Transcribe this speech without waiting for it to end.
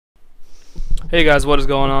Hey guys, what is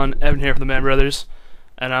going on? Evan here from the Man Brothers,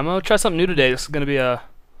 and I'm gonna try something new today. This is gonna be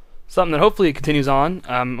something that hopefully continues on.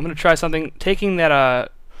 I'm gonna try something, taking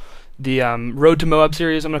that the Road to Moab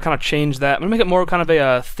series. I'm gonna kind of change that. I'm gonna make it more kind of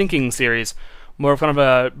a thinking series, more of kind of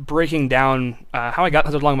a breaking down how I got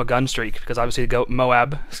so long of a gun streak. Because obviously,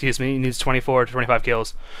 Moab, needs 24 to 25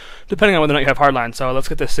 kills, depending on whether or not you have hardline. So let's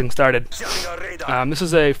get this thing started. This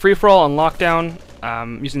is a free for all on lockdown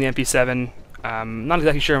using the MP7. Not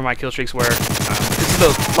exactly sure what my kill streaks were. This is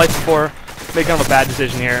the life before. Made kind of a bad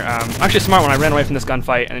decision here. Actually smart when I ran away from this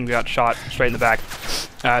gunfight and then got shot straight in the back.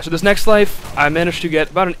 So this next life, I managed to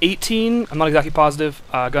get about an 18, I'm not exactly positive,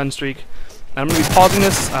 gun streak. And I'm going to be pausing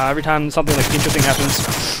this every time something like interesting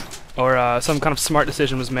happens or some kind of smart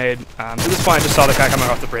decision was made. To this point I just saw the guy coming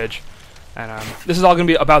off the bridge. And this is all going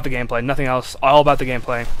to be about the gameplay, nothing else, all about the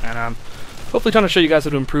gameplay. And hopefully trying to show you guys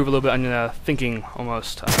how to improve a little bit on your thinking,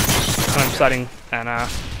 almost. Kind of deciding, and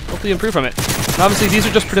hopefully improve from it. And obviously these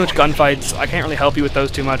are just pretty much gunfights. I can't really help you with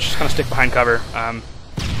those too much, just kind of stick behind cover. I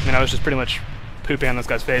mean, I was just pretty much pooping on those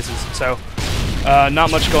guys' faces, so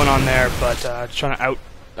not much going on there, but just trying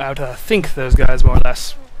to think those guys more or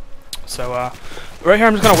less. So right here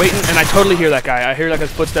I'm just kind of waiting, and I totally hear that guy. I hear like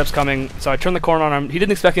his footsteps coming, so I turn the corner on him. He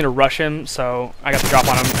didn't expect me to rush him, so I got the drop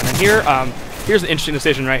on him. And then here, here's an interesting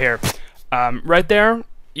decision right here. Right there,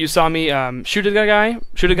 you saw me shoot a guy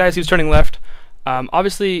as he was turning left.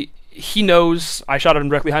 Obviously, he knows I shot at him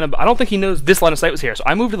directly behind him, but I don't think he knows this line of sight was here. So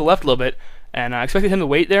I moved to the left a little bit, and I expected him to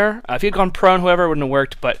wait there. If he had gone prone, whoever, it wouldn't have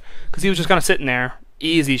worked, but because he was just kind of sitting there,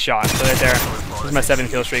 easy shot. So right there, this is my 7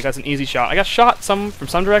 kill streak. That's an easy shot. I got shot from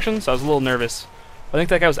some direction, so I was a little nervous. I think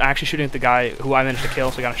that guy was actually shooting at the guy who I managed to kill,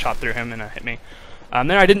 so he got a shot through him and hit me.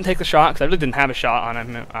 There I didn't take the shot because I really didn't have a shot on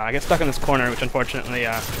him. I get stuck in this corner, which unfortunately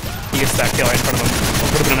he gets that kill right in front of him.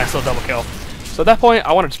 It would have been a nice little double kill. So at that point,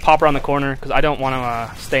 I want to just pop around the corner because I don't want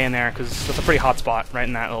to stay in there because that's a pretty hot spot right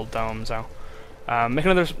in that little dome. So make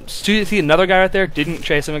another. See another guy right there. Didn't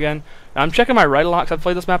chase him again. Now, I'm checking my right a lot because I've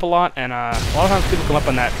played this map a lot, and a lot of times people come up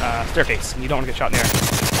on that staircase, and you don't want to get shot in the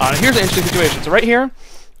air. Here's an interesting situation. So right here,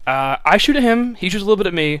 I shoot at him. He shoots a little bit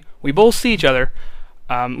at me. We both see each other.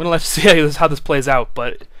 I'm going to let you see how this plays out,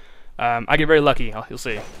 but I get very lucky, you'll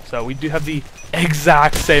see. So we do have the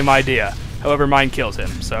exact same idea. However, mine kills him,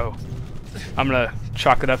 so I'm going to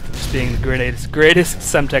chalk it up to just being the greatest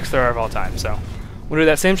Semtex thrower of all time. So I'm going to do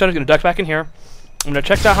that same shot. I'm going to duck back in here. I'm going to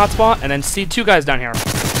check that hot spot and then see 2 guys down here.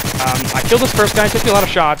 I killed this first guy, took me a lot of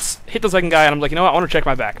shots, hit the second guy, and I'm like, you know what, I want to check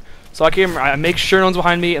my back. So I make sure no one's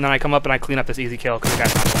behind me, and then I come up and I clean up this easy kill because the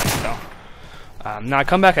guy's not playing. So. Now I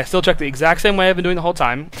come back, I still check the exact same way I've been doing the whole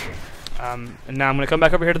time. And now I'm going to come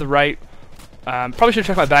back over here to the right. Probably should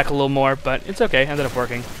check my back a little more, but it's okay, ended up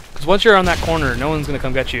working. Because once you're on that corner, no one's going to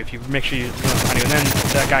come get you if you make sure you're behind you. And then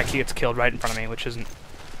that guy gets killed right in front of me, which isn't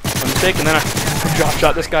a mistake. And then I drop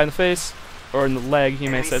shot this guy in the face, or in the leg, you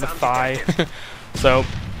may say, the thigh. So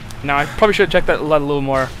now I probably should have checked that a little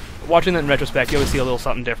more. Watching that in retrospect, you always see a little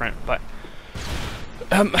something different, but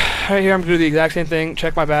right here I'm going to do the exact same thing,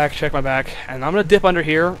 check my back, and I'm going to dip under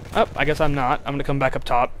here. Oh, I guess I'm not. I'm going to come back up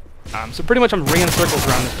top. So pretty much I'm ringing circles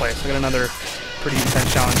around this place. I got another pretty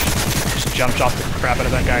intense challenge. Just jump shot the crap out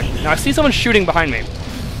of that guy. Now I see someone shooting behind me.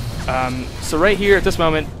 So right here at this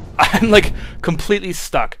moment, I'm like completely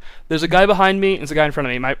stuck. There's a guy behind me and there's a guy in front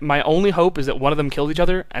of me. My only hope is that one of them kills each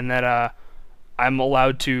other and that I'm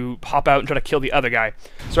allowed to hop out and try to kill the other guy.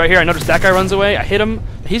 So right here I notice that guy runs away. I hit him.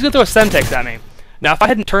 He's going to throw a Semtex at me. Now, if I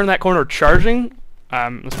hadn't turned that corner charging,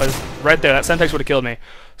 right there, that Semtex would have killed me.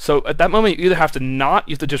 So at that moment, you either have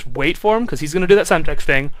to just wait for him, because he's going to do that Semtex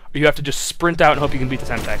thing, or you have to just sprint out and hope you can beat the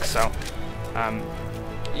Semtex. So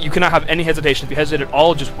you cannot have any hesitation. If you hesitate at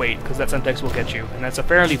all, just wait, because that Semtex will get you. And that's a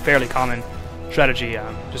fairly common strategy.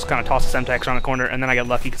 Just kind of toss the Semtex around the corner, and then I get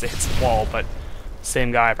lucky because it hits the wall, but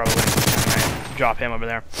same guy probably. And I drop him over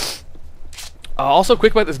there. Also,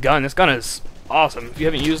 quick about this gun. This gun is awesome. If you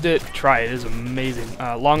haven't used it, try it. It is amazing.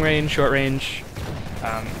 Long range, short range.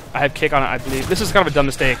 I have kick on it, I believe. This is kind of a dumb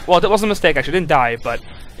mistake. Well, it wasn't a mistake, actually. I didn't die, but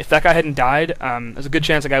if that guy hadn't died, there's a good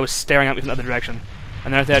chance the guy was staring at me from the other direction.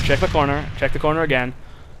 And then after that, check the corner again.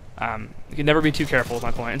 You can never be too careful, is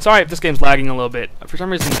my point. And sorry if this game's lagging a little bit. For some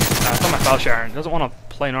reason, it's on my file share and it doesn't want to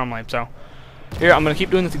play normally. So here, I'm going to keep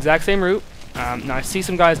doing this exact same route. Now I see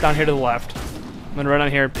some guys down here to the left. I'm going to run down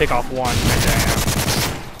here and pick off one right there.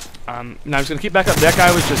 Now I'm just going to keep back up. That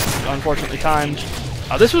guy was just unfortunately timed.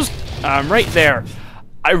 This was right there.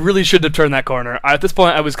 I really should have turned that corner. At this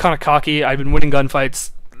point, I was kind of cocky. I've been winning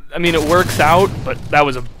gunfights. I mean, it works out, but that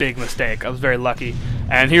was a big mistake. I was very lucky.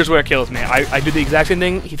 And here's where it kills me. I do the exact same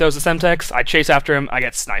thing. He throws the Semtex. I chase after him. I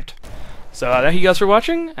get sniped. So thank you guys for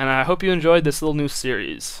watching, and I hope you enjoyed this little new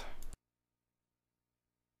series.